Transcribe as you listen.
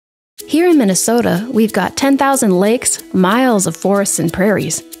Here in Minnesota, we've got 10,000 lakes, miles of forests and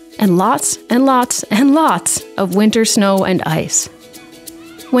prairies, and lots and lots and lots of winter snow and ice.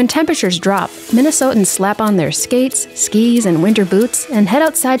 When temperatures drop, Minnesotans slap on their skates, skis, and winter boots and head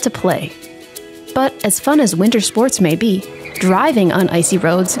outside to play. But as fun as winter sports may be, driving on icy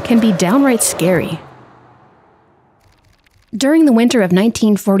roads can be downright scary. During the winter of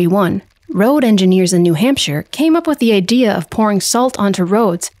 1941, road engineers in New Hampshire came up with the idea of pouring salt onto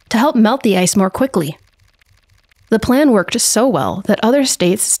roads to help melt the ice more quickly. The plan worked so well that other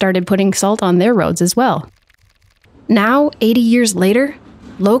states started putting salt on their roads as well. Now, 80 years later,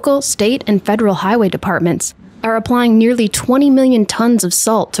 local, state, and federal highway departments are applying nearly 20 million tons of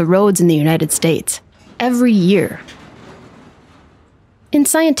salt to roads in the United States every year. In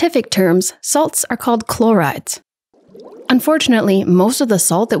scientific terms, salts are called chlorides. Unfortunately, most of the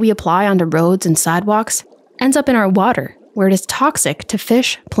salt that we apply onto roads and sidewalks ends up in our water, where it is toxic to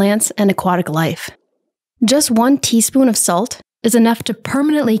fish, plants, and aquatic life. Just 1 teaspoon of salt is enough to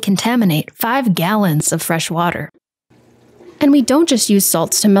permanently contaminate 5 gallons of fresh water. And we don't just use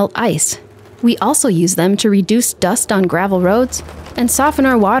salts to melt ice. We also use them to reduce dust on gravel roads and soften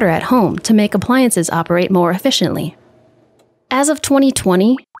our water at home to make appliances operate more efficiently. As of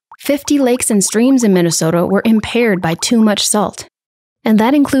 2020, 50 lakes and streams in Minnesota were impaired by too much salt. And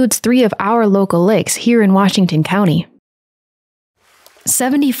that includes 3 of our local lakes here in Washington County.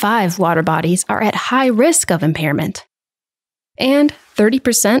 75 water bodies are at high risk of impairment. And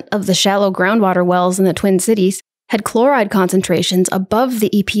 30% of the shallow groundwater wells in the Twin Cities had chloride concentrations above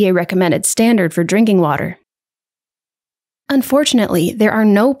the EPA recommended standard for drinking water. Unfortunately, there are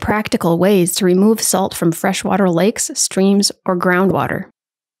no practical ways to remove salt from freshwater lakes, streams, or groundwater.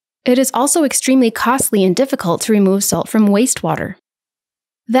 It is also extremely costly and difficult to remove salt from wastewater.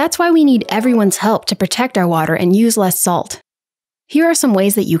 That's why we need everyone's help to protect our water and use less salt. Here are some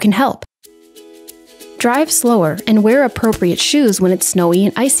ways that you can help. Drive slower and wear appropriate shoes when it's snowy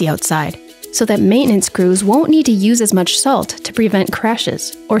and icy outside, so that maintenance crews won't need to use as much salt to prevent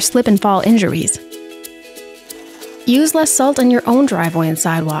crashes or slip and fall injuries. Use less salt on your own driveway and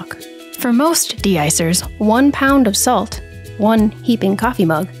sidewalk. For most de-icers, 1 pound of salt, 1 heaping coffee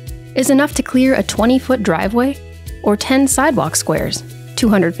mug, is enough to clear a 20-foot driveway or 10 sidewalk squares,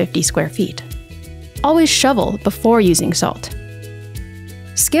 250 square feet. Always shovel before using salt.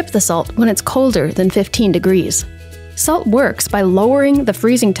 Skip the salt when it's colder than 15 degrees. Salt works by lowering the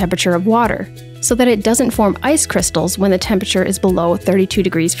freezing temperature of water so that it doesn't form ice crystals when the temperature is below 32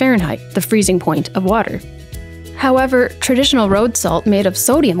 degrees Fahrenheit, the freezing point of water. However, traditional road salt made of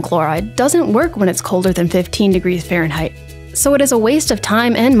sodium chloride doesn't work when it's colder than 15 degrees Fahrenheit, so it is a waste of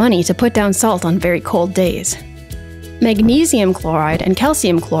time and money to put down salt on very cold days. Magnesium chloride and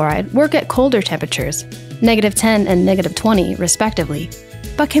calcium chloride work at colder temperatures, -10 and -20 respectively,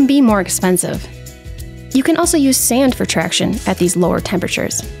 but can be more expensive. You can also use sand for traction at these lower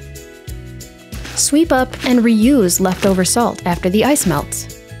temperatures. Sweep up and reuse leftover salt after the ice melts.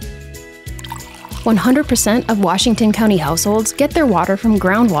 100% of Washington County households get their water from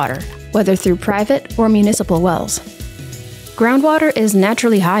groundwater, whether through private or municipal wells. Groundwater is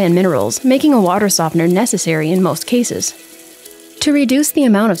naturally high in minerals, making a water softener necessary in most cases. To reduce the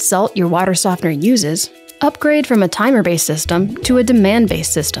amount of salt your water softener uses, upgrade from a timer-based system to a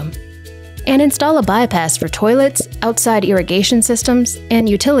demand-based system. And install a bypass for toilets, outside irrigation systems, and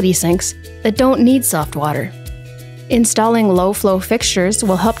utility sinks that don't need soft water. Installing low-flow fixtures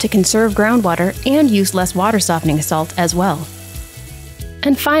will help to conserve groundwater and use less water softening salt as well.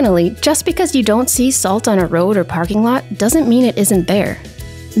 And finally, just because you don't see salt on a road or parking lot doesn't mean it isn't there.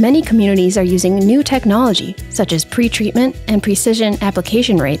 Many communities are using new technology, such as pre-treatment and precision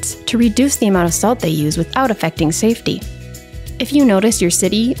application rates, to reduce the amount of salt they use without affecting safety. If you notice your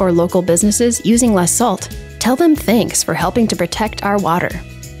city or local businesses using less salt, tell them thanks for helping to protect our water.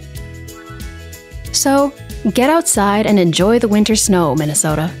 So, get outside and enjoy the winter snow,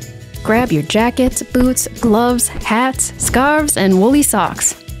 Minnesota. Grab your jackets, boots, gloves, hats, scarves, and woolly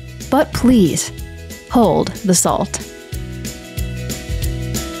socks. But please, hold the salt.